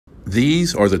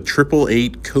These are the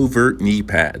 888 Covert knee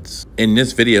pads. In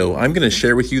this video, I'm going to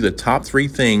share with you the top 3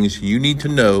 things you need to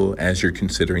know as you're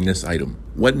considering this item.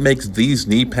 What makes these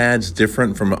knee pads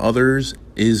different from others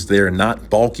is they're not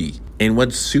bulky. And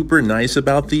what's super nice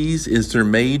about these is they're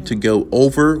made to go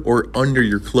over or under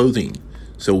your clothing.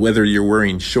 So whether you're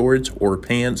wearing shorts or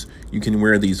pants, you can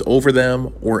wear these over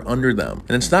them or under them.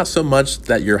 And it's not so much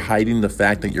that you're hiding the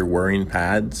fact that you're wearing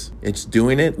pads, it's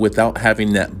doing it without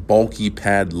having that bulky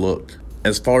pad look.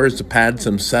 As far as the pads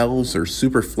themselves, they're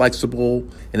super flexible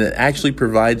and it actually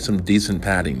provides some decent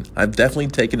padding. I've definitely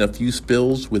taken a few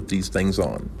spills with these things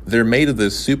on. They're made of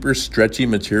this super stretchy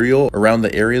material around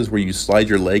the areas where you slide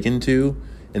your leg into,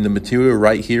 and the material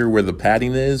right here where the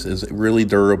padding is really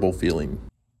durable feeling.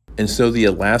 And so the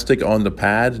elastic on the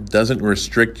pad doesn't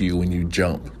restrict you when you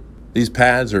jump. These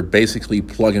pads are basically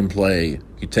plug and play.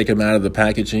 You take them out of the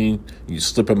packaging, you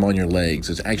slip them on your legs.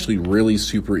 It's actually really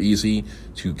super easy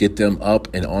to get them up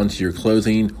and onto your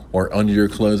clothing or under your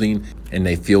clothing, and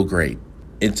they feel great.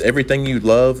 It's everything you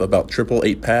love about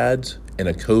 888 pads in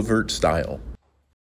a Covert style.